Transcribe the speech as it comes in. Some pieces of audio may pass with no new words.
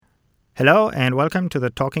Hello and welcome to the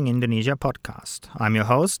Talking Indonesia podcast. I'm your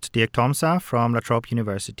host, Dirk Tomsa from La Trobe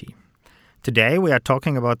University. Today we are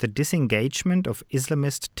talking about the disengagement of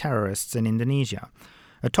Islamist terrorists in Indonesia,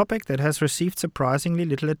 a topic that has received surprisingly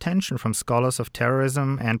little attention from scholars of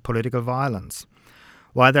terrorism and political violence.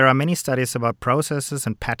 While there are many studies about processes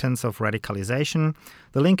and patterns of radicalization,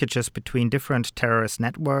 the linkages between different terrorist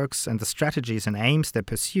networks and the strategies and aims they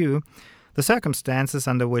pursue, the circumstances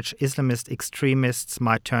under which Islamist extremists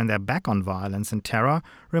might turn their back on violence and terror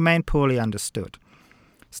remain poorly understood.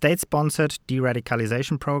 State-sponsored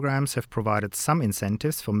de-radicalization programs have provided some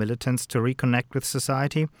incentives for militants to reconnect with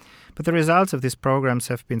society, but the results of these programs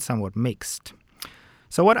have been somewhat mixed.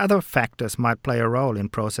 So what other factors might play a role in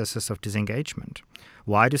processes of disengagement?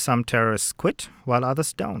 Why do some terrorists quit while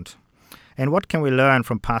others don't? And what can we learn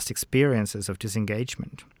from past experiences of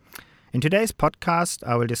disengagement? In today's podcast,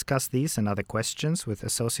 I will discuss these and other questions with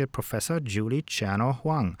Associate Professor Julie Cherno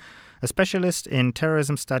Huang, a specialist in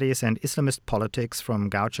terrorism studies and Islamist politics from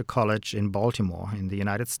Goucher College in Baltimore in the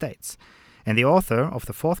United States, and the author of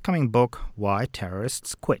the forthcoming book, Why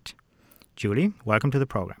Terrorists Quit. Julie, welcome to the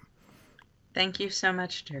program. Thank you so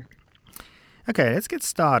much, Dirk. Okay, let's get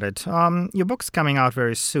started. Your book's coming out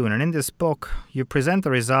very soon, and in this book, you present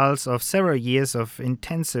the results of several years of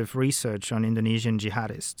intensive research on Indonesian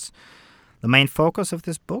jihadists. The main focus of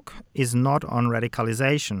this book is not on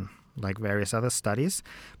radicalization, like various other studies,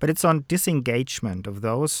 but it's on disengagement of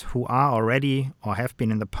those who are already or have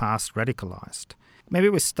been in the past radicalized. Maybe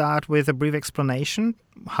we start with a brief explanation.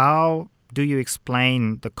 How do you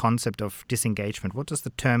explain the concept of disengagement? What does the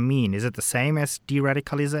term mean? Is it the same as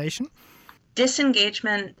de-radicalization?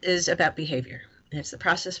 Disengagement is about behavior. It's the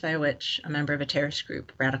process by which a member of a terrorist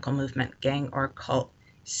group, radical movement, gang, or cult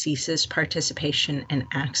ceases participation in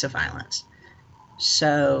acts of violence.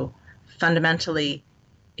 So fundamentally,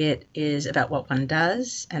 it is about what one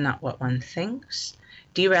does and not what one thinks.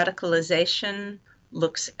 De-radicalization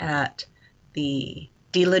looks at the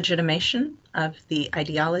delegitimation of the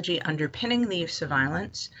ideology underpinning the use of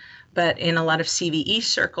violence, but in a lot of CVE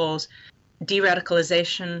circles,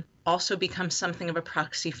 de-radicalization also becomes something of a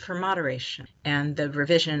proxy for moderation and the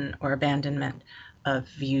revision or abandonment of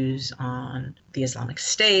views on the Islamic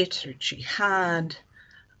State or jihad.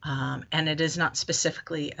 And it is not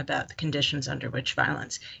specifically about the conditions under which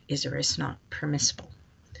violence is or is not permissible.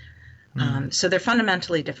 So they're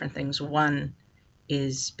fundamentally different things. One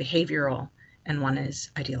is behavioral and one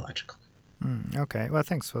is ideological. Okay, well,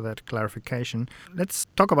 thanks for that clarification. Let's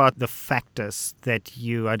talk about the factors that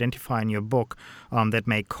you identify in your book that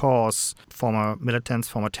may cause former militants,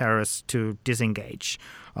 former terrorists to disengage.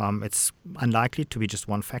 It's unlikely to be just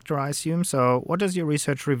one factor, I assume. So what does your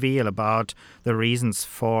research reveal about the reasons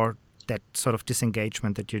for that sort of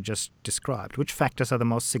disengagement that you just described? Which factors are the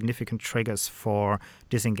most significant triggers for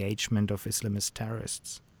disengagement of Islamist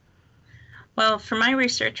terrorists? Well, for my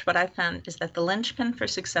research, what I found is that the linchpin for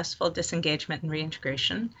successful disengagement and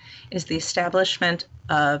reintegration is the establishment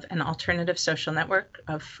of an alternative social network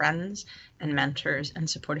of friends and mentors and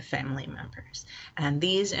supportive family members. And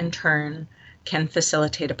these, in turn, can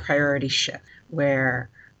facilitate a priority shift where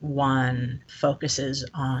one focuses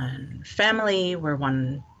on family, where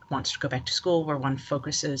one wants to go back to school, where one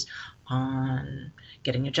focuses on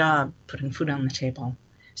getting a job, putting food on the table.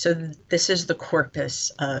 So this is the corpus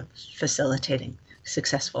of facilitating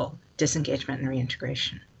successful disengagement and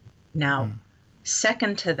reintegration. Now,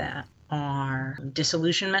 second to that are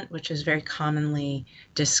disillusionment, which is very commonly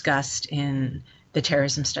discussed in the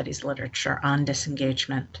terrorism studies literature on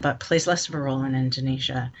disengagement, but plays less of a role in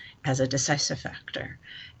Indonesia as a decisive factor,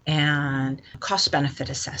 and cost-benefit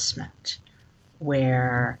assessment,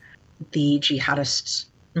 where the jihadists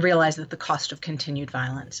realize that the cost of continued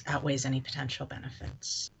violence outweighs any potential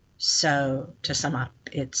benefits. So to sum up,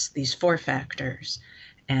 it's these four factors,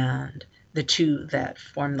 and the two that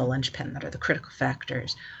form the linchpin that are the critical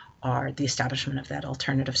factors are the establishment of that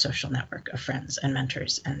alternative social network of friends and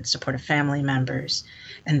mentors and supportive family members,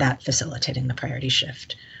 and that facilitating the priority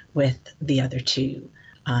shift, with the other two,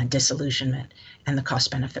 disillusionment and the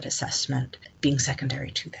cost-benefit assessment, being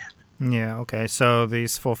secondary to that. Yeah, okay. So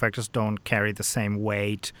these four factors don't carry the same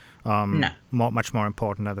weight. No. Much more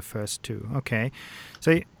important are the first two. Okay.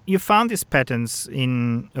 So you found these patterns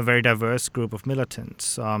in a very diverse group of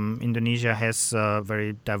militants. Indonesia has a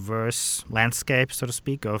very diverse landscape, so to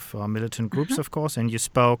speak, of militant groups, of course. And you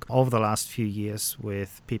spoke over the last few years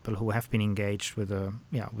with people who have been engaged with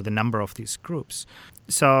a number of these groups.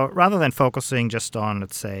 So rather than focusing just on,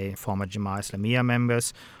 let's say, former Jemaah Islamiyah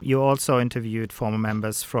members, you also interviewed former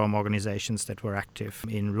members from organizations that were active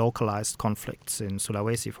in localized conflicts in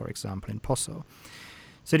Sulawesi, for example, in Poso.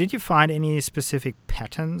 So did you find any specific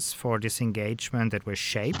patterns for disengagement that were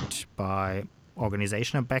shaped by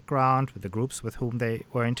organizational background with the groups with whom they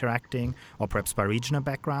were interacting, or perhaps by regional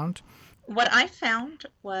background? What I found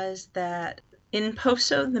was that in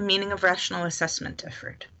POSO, the meaning of rational assessment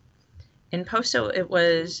differed. In POSO, it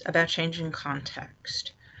was about changing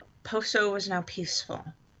context. POSO was now peaceful,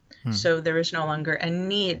 so there was no longer a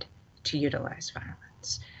need to utilize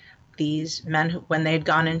violence. These men, when they had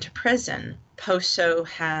gone into prison, POSO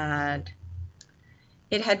had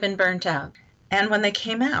been burnt out. And when they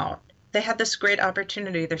came out, they had this great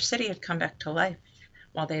opportunity. Their city had come back to life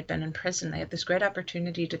while they had been in prison. They had this great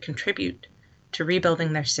opportunity to contribute to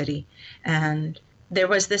rebuilding their city. And there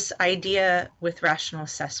was this idea with rational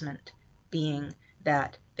assessment being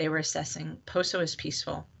that they were assessing POSO as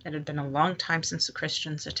peaceful. It had been a long time since the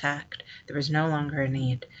Christians attacked. There was no longer a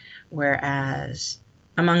need. Whereas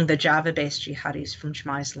among the Java-based jihadis from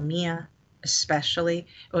Jemaah Islamiyah, especially,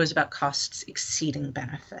 it was about costs exceeding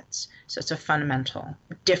benefits. So it's a fundamental,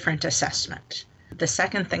 different assessment. The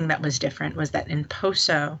second thing that was different was that in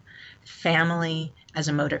POSO, family as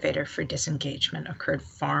a motivator for disengagement occurred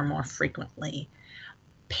far more frequently.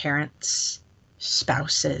 Parents,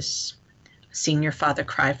 spouses, seeing your father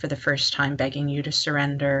cry for the first time, begging you to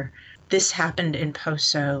surrender. This happened in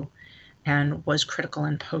POSO and was critical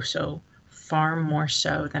in POSO far more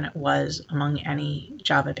so than it was among any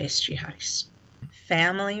Java-based jihadis.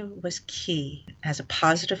 Family was key as a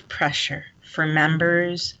positive pressure for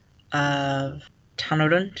members of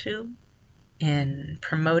Tanuruntu in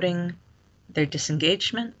promoting their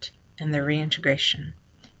disengagement and their reintegration.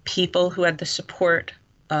 People who had the support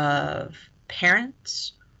of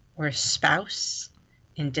parents or a spouse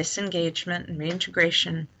in disengagement and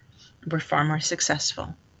reintegration were far more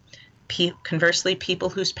successful. Conversely, people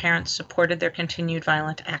whose parents supported their continued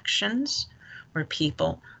violent actions were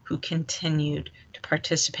people who continued to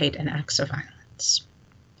participate in acts of violence.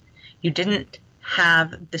 You didn't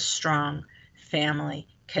have the strong family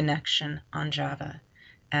connection on Java.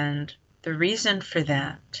 And the reason for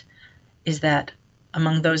that is that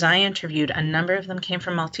among those I interviewed, a number of them came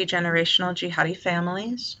from multi-generational jihadi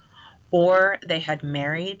families, or they had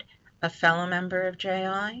married a fellow member of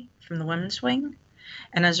JI from the women's wing.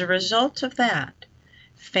 And as a result of that,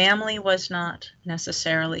 family was not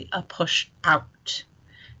necessarily a push out.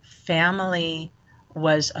 Family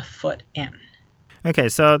was a foot in. Okay,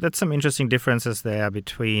 so that's some interesting differences there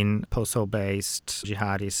between POSO-based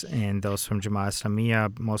jihadis and those from Jemaah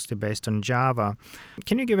Islamiyah, mostly based on Java.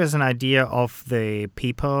 Can you give us an idea of the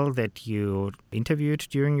people that you interviewed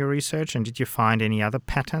during your research, and did you find any other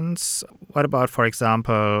patterns? What about, for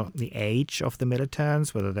example, the age of the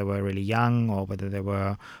militants, whether they were really young or whether they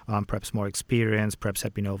were perhaps more experienced, perhaps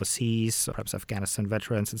had been overseas, perhaps Afghanistan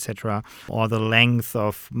veterans, etc., or the length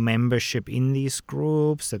of membership in these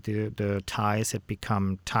groups, that the ties had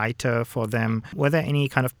become tighter for them? Were there any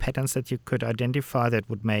kind of patterns that you could identify that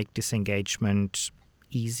would make disengagement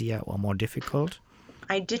easier or more difficult?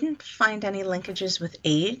 I didn't find any linkages with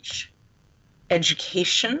age,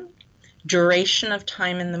 education, duration of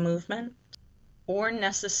time in the movement, or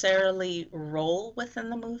necessarily role within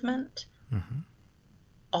the movement. Mm-hmm.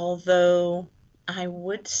 Although I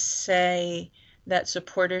would say that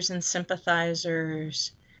supporters and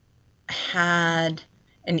sympathizers had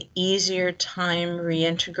an easier time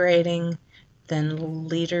reintegrating than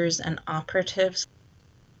leaders and operatives.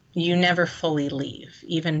 You never fully leave.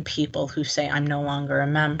 Even people who say, I'm no longer a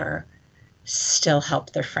member, still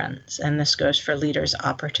help their friends. And this goes for leaders,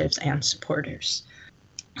 operatives, and supporters.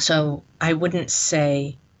 So I wouldn't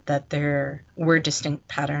say that there were distinct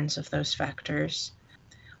patterns of those factors.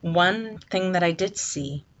 One thing that I did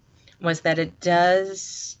see was that it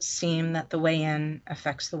does seem that the way in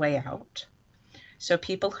affects the way out. So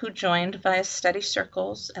people who joined via study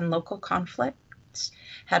circles and local conflicts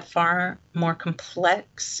had far more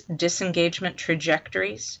complex disengagement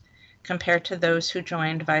trajectories compared to those who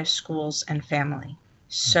joined via schools and family.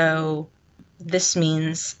 So this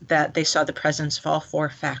means that they saw the presence of all four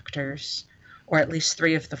factors, or at least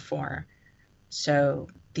three of the four. So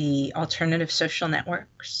the alternative social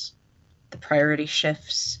networks, the priority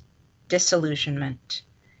shifts, disillusionment,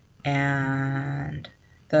 and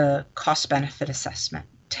the cost-benefit assessment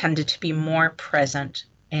tended to be more present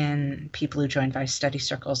in people who joined via study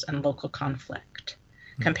circles and local conflict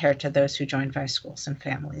compared to those who joined via schools and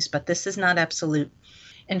families. But this is not absolute.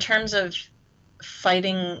 In terms of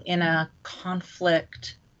fighting in a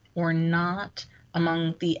conflict or not,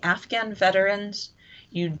 among the Afghan veterans,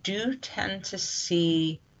 you do tend to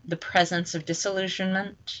see the presence of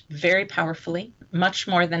disillusionment very powerfully, much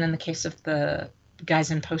more than in the case of the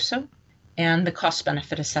guys in POSO, and the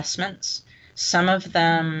cost-benefit assessments. Some of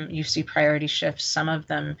them you see priority shifts, some of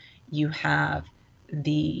them you have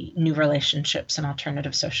the new relationships and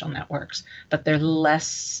alternative social networks, but they're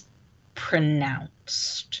less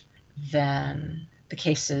pronounced than the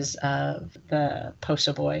cases of the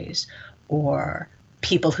POSA boys or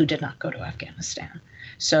people who did not go to Afghanistan.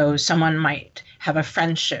 So someone might have a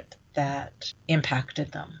friendship that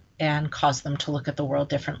impacted them and caused them to look at the world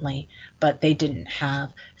differently, but they didn't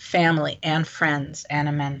have family and friends and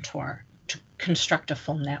a mentor to construct a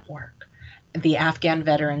full network. The Afghan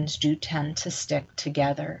veterans do tend to stick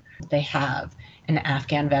together. They have an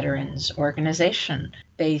Afghan veterans organization.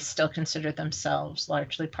 They still consider themselves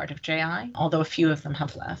largely part of JI, although a few of them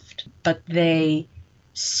have left. But they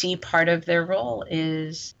see part of their role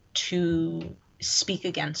is to speak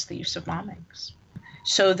against the use of bombings.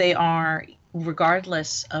 So they are,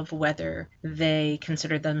 regardless of whether they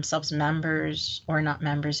consider themselves members or not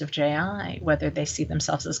members of JI, whether they see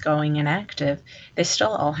themselves as going inactive, they still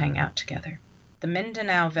all hang out together. The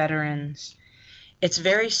Mindanao veterans, it's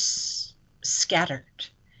very scattered.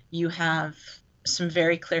 You have some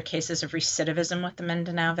very clear cases of recidivism with the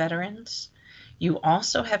Mindanao veterans. You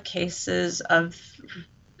also have cases of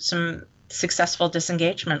some successful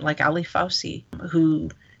disengagement, like Ali Fauci, who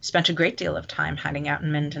spent a great deal of time hiding out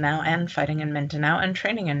in Mindanao and fighting in Mindanao and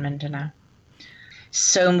training in Mindanao.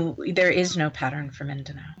 So there is no pattern for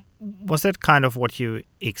Mindanao. Was that kind of what you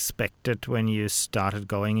expected when you started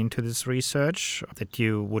going into this research, that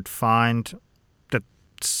you would find that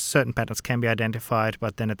certain patterns can be identified,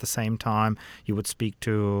 but then at the same time you would speak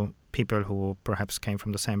to people who perhaps came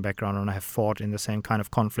from the same background and have fought in the same kind of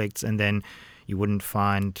conflicts, and then you wouldn't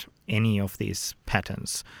find any of these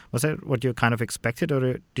patterns? Was that what you kind of expected,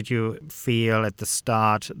 or did you feel at the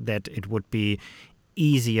start that it would be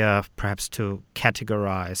easier perhaps to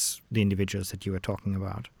categorize the individuals that you were talking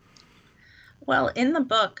about? Well, in the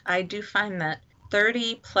book, I do find that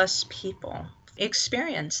 30 plus people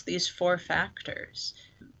experience these four factors: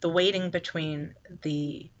 the weighting between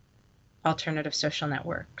the alternative social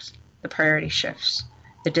networks, the priority shifts,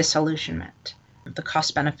 the disillusionment, the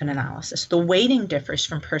cost-benefit analysis. The weighting differs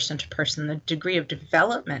from person to person. The degree of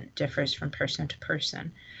development differs from person to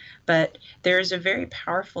person. But there is a very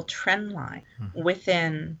powerful trend line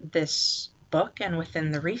within this book and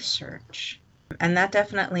within the research. And that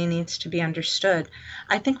definitely needs to be understood.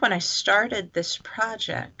 I think when I started this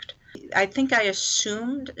project, I think I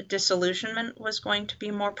assumed disillusionment was going to be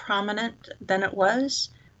more prominent than it was,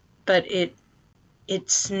 but it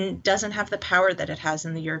doesn't have the power that it has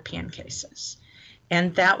in the European cases.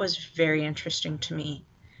 And that was very interesting to me.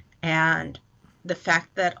 And the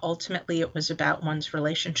fact that ultimately it was about one's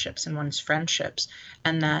relationships and one's friendships,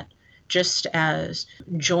 and that just as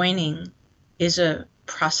joining is a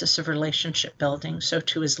process of relationship building, so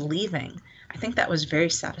too is leaving. I think that was very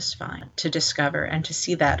satisfying to discover and to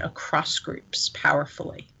see that across groups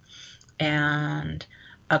powerfully, and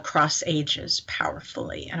across ages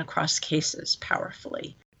powerfully, and across cases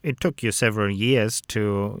powerfully. It took you several years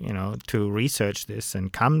to research this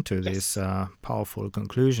and come to these powerful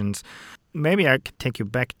conclusions. Maybe I could take you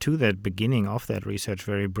back to the beginning of that research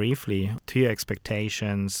very briefly, to your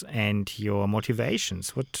expectations and your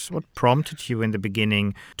motivations. What prompted you in the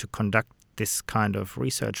beginning to conduct this kind of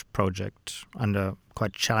research project under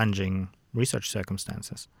quite challenging research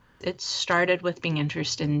circumstances? It started with being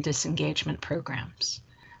interested in disengagement programs.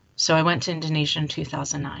 So I went to Indonesia in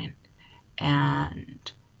 2009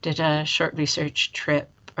 and did a short research trip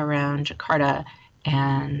around Jakarta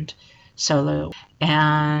and Solo.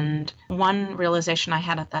 And one realization I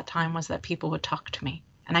had at that time was that people would talk to me.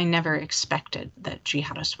 And I never expected that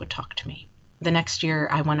jihadists would talk to me. The next year,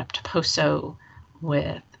 I went up to Poso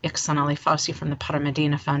with Ihsan Ali Fauci from the Para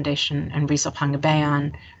Medina Foundation and Rizal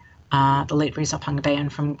Pangabean, the late Rizal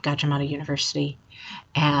Pangabean from Gadjah Mada University.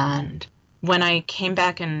 And when I came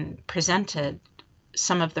back and presented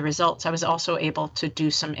some of the results, I was also able to do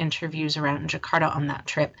some interviews around Jakarta on that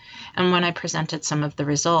trip. And when I presented some of the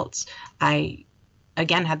results, I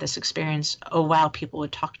again had this experience, oh wow, people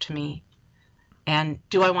would talk to me. And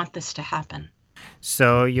do I want this to happen?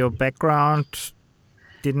 So your background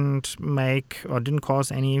didn't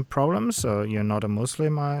cause any problems? So you're not a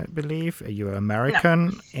Muslim, I believe. You're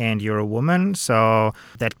American, and you're a woman. So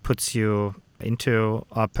that puts you into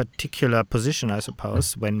a particular position, I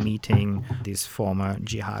suppose, when meeting these former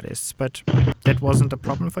jihadists. But that wasn't a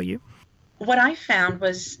problem for you? What I found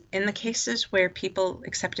was in the cases where people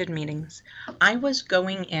accepted meetings, I was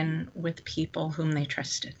going in with people whom they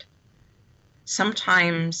trusted.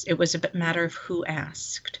 Sometimes it was a matter of who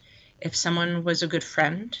asked. If someone was a good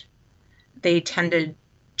friend, they tended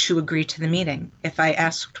to agree to the meeting. If I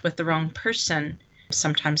asked with the wrong person,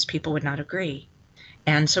 Sometimes people would not agree.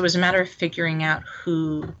 And so it was a matter of figuring out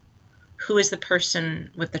who is the person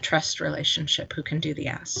with the trust relationship who can do the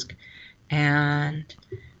ask. And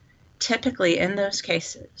typically in those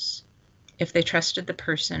cases, if they trusted the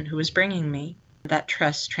person who was bringing me, that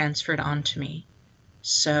trust transferred on to me.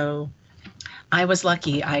 So I was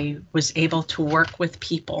lucky. I was able to work with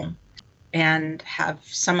people and have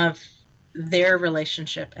some of their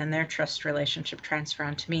relationship and their trust relationship transfer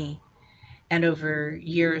onto me. And over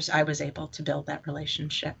years, I was able to build that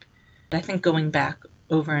relationship. I think going back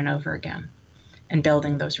over and over again and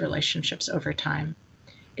building those relationships over time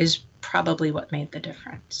is probably what made the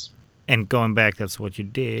difference. And going back, that's what you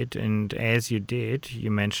did. And as you did,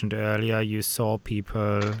 you mentioned earlier, you saw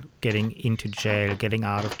people getting into jail, getting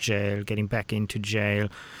out of jail, getting back into jail.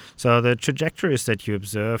 So the trajectories that you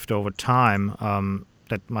observed over time,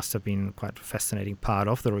 that must have been quite a fascinating part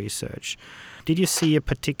of the research. Did you see a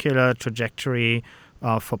particular trajectory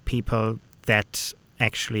for people that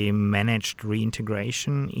actually managed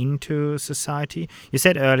reintegration into society? You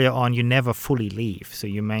said earlier on you never fully leave, so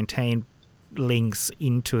you maintain links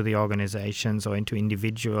into the organizations or into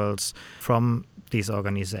individuals from these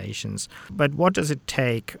organizations. But what does it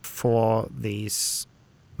take for these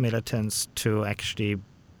militants to actually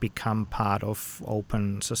become part of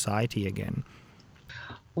open society again?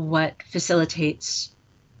 What facilitates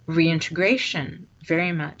reintegration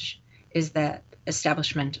very much is that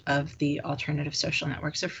establishment of the alternative social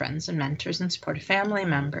networks of friends and mentors and supportive family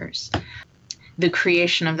members. The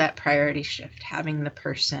creation of that priority shift, having the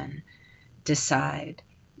person decide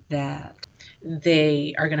that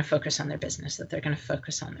they are going to focus on their business, that they're going to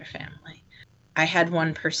focus on their family. I had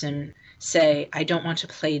one person say, I don't want to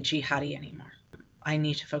play jihadi anymore. I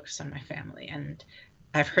need to focus on my family. And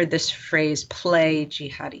I've heard this phrase, play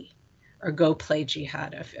jihadi, or go play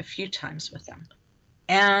jihad a few times with them.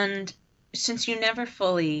 And since you never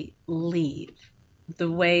fully leave,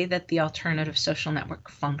 the way that the alternative social network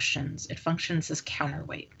functions, it functions as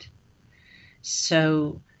counterweight.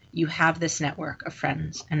 So you have this network of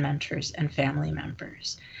friends and mentors and family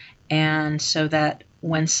members. And so that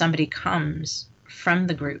when somebody comes from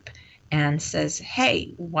the group and says,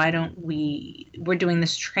 hey, we're doing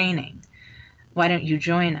this training, why don't you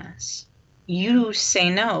join us? You say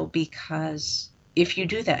no, because if you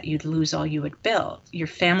do that, you'd lose all you would build. Your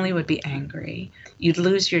family would be angry. You'd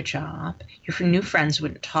lose your job. Your new friends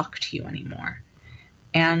wouldn't talk to you anymore.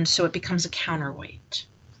 And so it becomes a counterweight.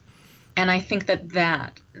 And I think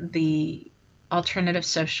that the alternative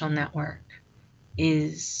social network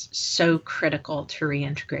is so critical to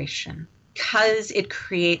reintegration because it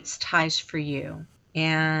creates ties for you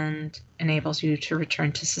and enables you to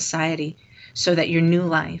return to society so that your new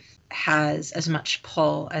life has as much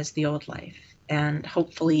pull as the old life, and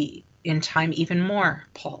hopefully in time even more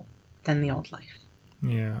pull than the old life.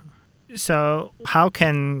 Yeah. So how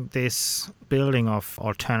can this building of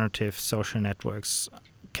alternative social networks,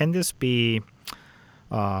 can this be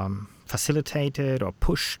facilitated or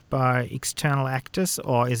pushed by external actors,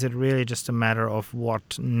 or is it really just a matter of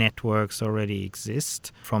what networks already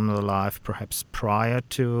exist from the life perhaps prior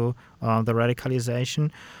to the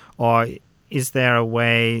radicalization? Or is there a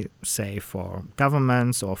way, say, for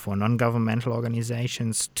governments or for non-governmental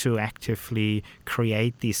organizations to actively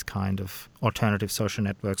create these kind of alternative social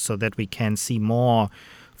networks so that we can see more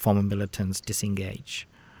former militants disengage?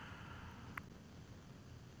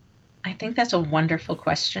 I think that's a wonderful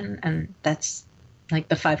question, and that's like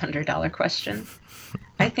the $500 question.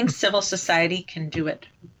 I think civil society can do it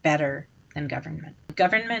better than government.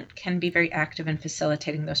 Government can be very active in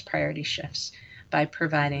facilitating those priority shifts by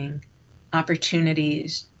providing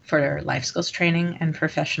opportunities for life skills training and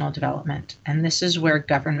professional development. And this is where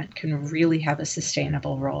government can really have a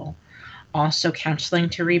sustainable role. Also counseling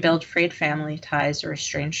to rebuild frayed family ties or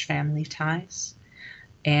estranged family ties,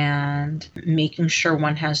 and making sure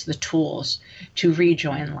one has the tools to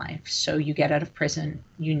rejoin life. So you get out of prison,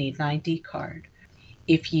 you need an ID card.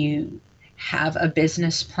 If you have a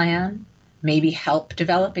business plan, maybe help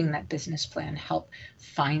developing that business plan, help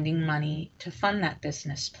finding money to fund that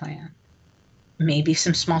business plan. Maybe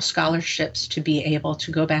some small scholarships to be able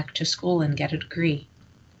to go back to school and get a degree.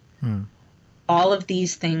 All of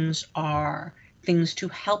these things are things to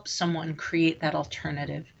help someone create that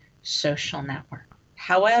alternative social network.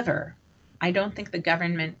 However, I don't think the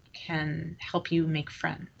government can help you make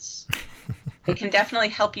friends. It can definitely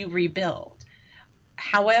help you rebuild.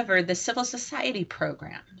 However, the civil society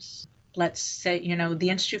programs, let's say, the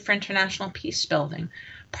Institute for International Peace Building,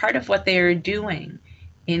 part of what they are doing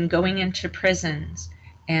in going into prisons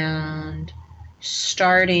and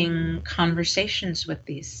starting conversations with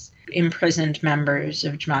these imprisoned members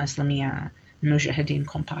of Jamaat Islamiyah, Mujahideen,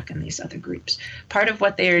 Kompak, and these other groups. Part of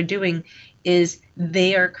what they are doing is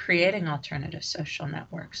they are creating alternative social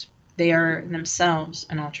networks. They are themselves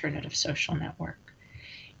an alternative social network.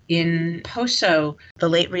 In Poso, the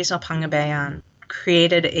late Rizal Pangabayan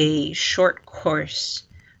created a short course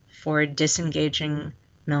for disengaging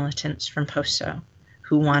militants from Poso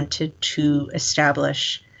who wanted to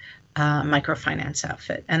establish a microfinance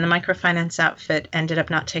outfit. And the microfinance outfit ended up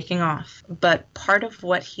not taking off. But part of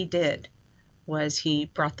what he did was he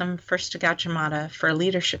brought them first to Gajah for a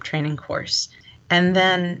leadership training course. And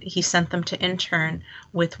then he sent them to intern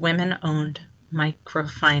with women-owned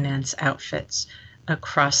microfinance outfits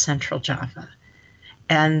across Central Java.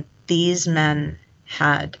 And these men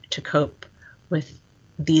had to cope with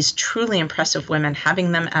these truly impressive women,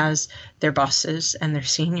 having them as their bosses and their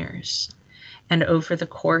seniors. And over the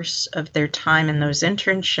course of their time in those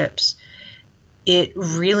internships, it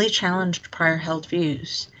really challenged prior held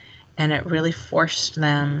views, and it really forced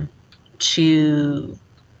them to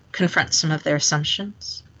confront some of their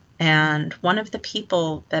assumptions. And one of the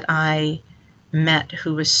people that I met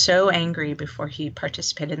who was so angry before he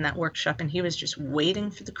participated in that workshop, and he was just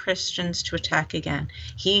waiting for the Christians to attack again.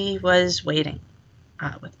 He was waiting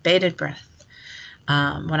with bated breath.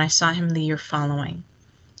 When I saw him the year following,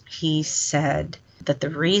 he said that the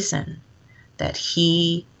reason that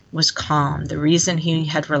he was calm, the reason he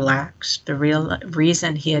had relaxed, the real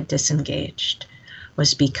reason he had disengaged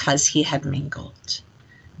was because he had mingled,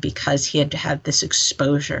 because he had had this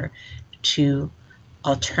exposure to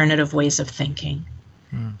alternative ways of thinking,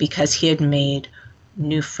 because he had made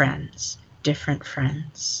new friends, different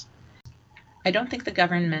friends. I don't think the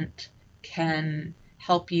government can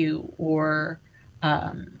help you, or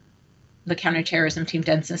the counterterrorism team,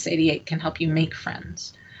 Densus 88, can help you make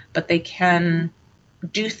friends, but they can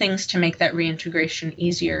do things to make that reintegration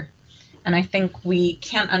easier. And I think we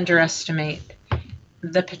can't underestimate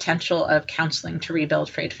the potential of counseling to rebuild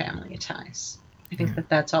frayed family ties. I think that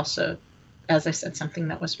that's also, as I said, something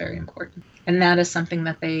that was very important. And that is something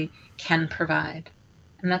that they can provide.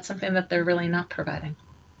 And that's something that they're really not providing.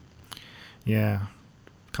 Yeah,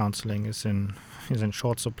 counseling is in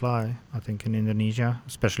short supply, I think, in Indonesia,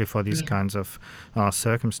 especially for these kinds of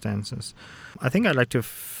circumstances. I think I'd like to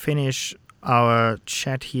finish our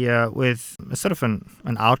chat here with a sort of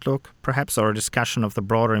an outlook, perhaps, or a discussion of the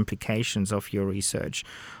broader implications of your research.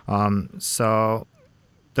 So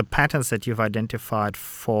the patterns that you've identified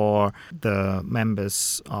for the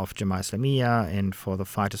members of Jemaah Islamiyah and for the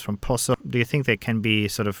fighters from Poso, do you think they can be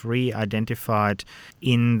sort of re-identified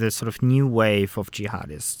in the sort of new wave of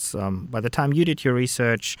jihadists? By the time you did your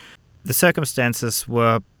research, the circumstances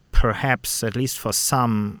were perhaps, at least for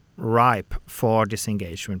some, ripe for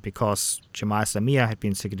disengagement because Jemaah Islamiyah had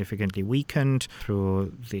been significantly weakened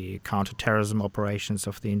through the counter-terrorism operations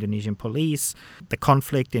of the Indonesian police. The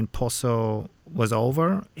conflict in Poso was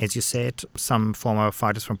over. As you said, some former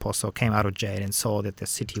fighters from Poso came out of jail and saw that the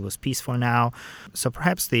city was peaceful now. So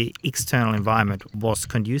perhaps the external environment was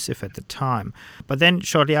conducive at the time. But then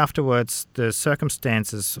shortly afterwards, the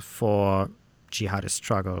circumstances for jihadist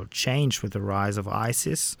struggle changed with the rise of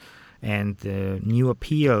ISIS and the new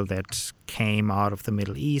appeal that came out of the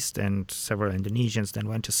Middle East, and several Indonesians then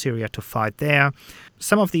went to Syria to fight there.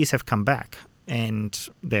 Some of these have come back, and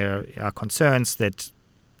there are concerns that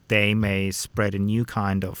they may spread a new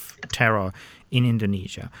kind of terror in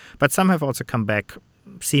Indonesia. But some have also come back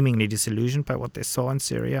seemingly disillusioned by what they saw in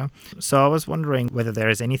Syria. So I was wondering whether there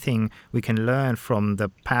is anything we can learn from the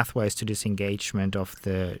pathways to disengagement of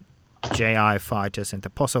the JI fighters and the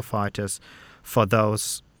Poso fighters for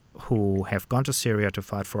those who have gone to Syria to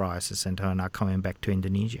fight for ISIS and are now coming back to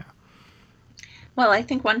Indonesia. Well, I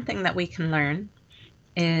think one thing that we can learn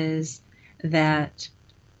is that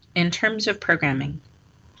in terms of programming,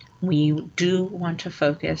 we do want to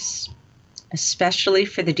focus, especially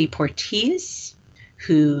for the deportees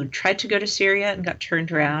who tried to go to Syria and got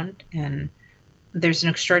turned around, and there's an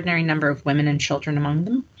extraordinary number of women and children among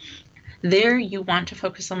them. There, you want to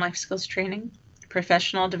focus on life skills training,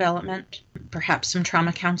 professional development, perhaps some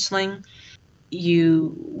trauma counseling.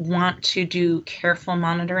 You want to do careful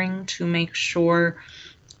monitoring to make sure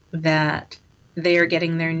that they are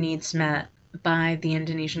getting their needs met by the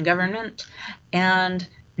Indonesian government and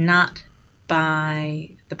not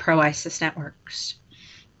by the pro-ISIS networks.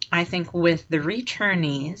 I think with the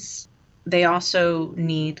returnees, they also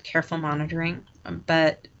need careful monitoring,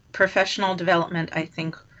 but professional development, I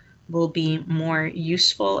think, will be more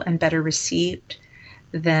useful and better received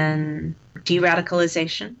than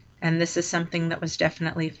de-radicalization. And this is something that was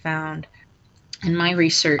definitely found in my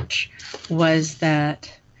research, was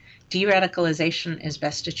that de-radicalization is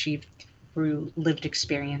best achieved through lived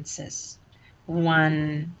experiences.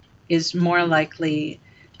 one is more likely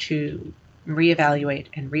to reevaluate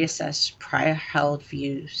and reassess prior held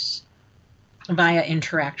views via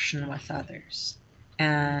interaction with others.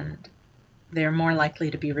 And they're more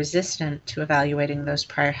likely to be resistant to evaluating those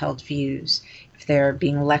prior held views if they're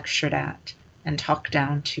being lectured at and talked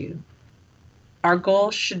down to. Our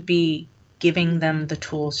goal should be giving them the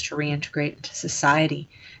tools to reintegrate into society,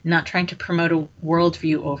 not trying to promote a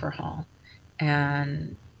worldview overhaul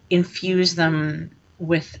and infuse them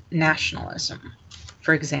with nationalism.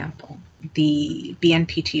 For example, the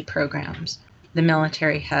BNPT programs, the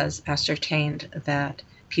military has ascertained that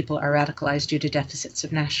people are radicalized due to deficits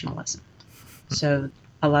of nationalism. So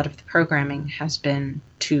a lot of the programming has been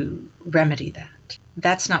to remedy that.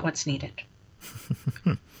 That's not what's needed.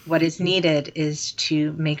 What is needed is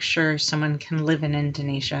to make sure someone can live in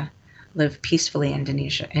Indonesia, live peacefully in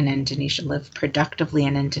Indonesia, live productively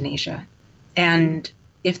in Indonesia. And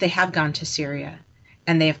if they have gone to Syria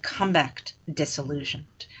and they have come back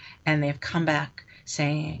disillusioned and they have come back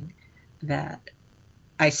saying that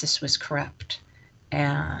ISIS was corrupt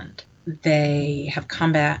and they have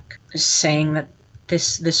come back saying that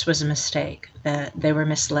this was a mistake, that they were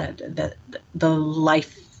misled, that the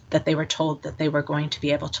life that they were told that they were going to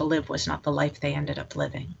be able to live was not the life they ended up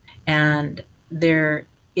living. And there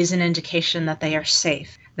is an indication that they are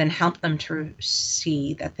safe, then help them to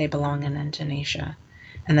see that they belong in Indonesia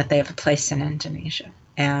and that they have a place in Indonesia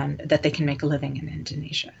and that they can make a living in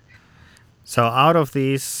Indonesia. So out of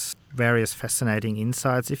these various fascinating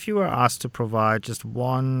insights, if you were asked to provide just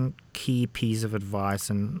one key piece of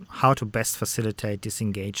advice on how to best facilitate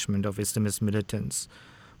disengagement of Islamist militants,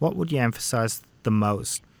 what would you emphasize the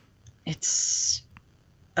most? It's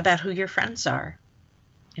about who your friends are.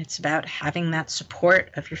 It's about having that support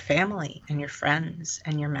of your family and your friends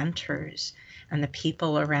and your mentors and the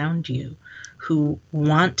people around you who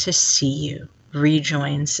want to see you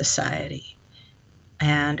rejoin society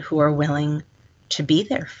and who are willing to be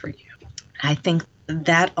there for you. I think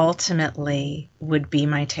that ultimately would be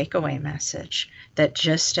my takeaway message, that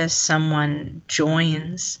just as someone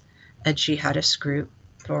joins a jihadist group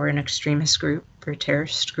or an extremist group or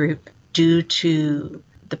terrorist group due to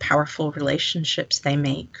the powerful relationships they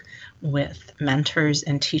make with mentors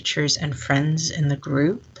and teachers and friends in the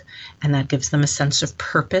group, and that gives them a sense of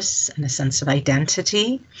purpose and a sense of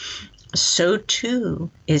identity, so too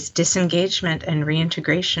is disengagement and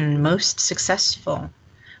reintegration most successful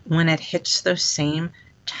when it hits those same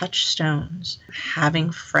touchstones,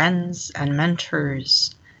 having friends and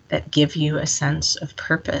mentors that give you a sense of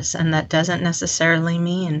purpose. And that doesn't necessarily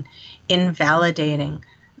mean invalidating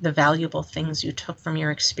the valuable things you took from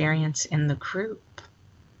your experience in the group,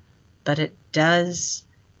 but it does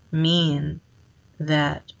mean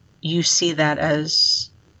that you see that as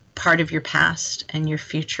part of your past and your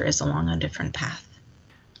future is along a different path.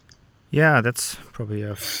 Yeah, that's probably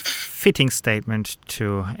a fitting statement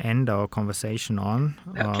to end our conversation on.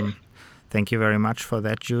 Okay. Thank you very much for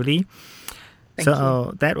that, Julie. Thank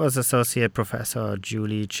you. That was Associate Professor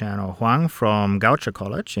Julie Cherno Huang from Goucher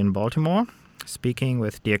College in Baltimore, speaking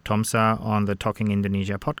with Dirk Thomsa on the Talking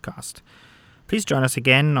Indonesia podcast. Please join us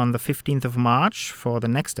again on the 15th of March for the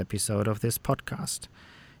next episode of this podcast.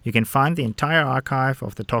 You can find the entire archive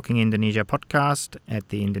of the Talking Indonesia podcast at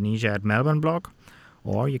the Indonesia at Melbourne blog,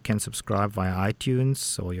 or you can subscribe via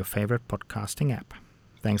iTunes or your favorite podcasting app.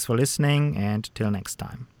 Thanks for listening, and till next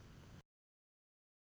time.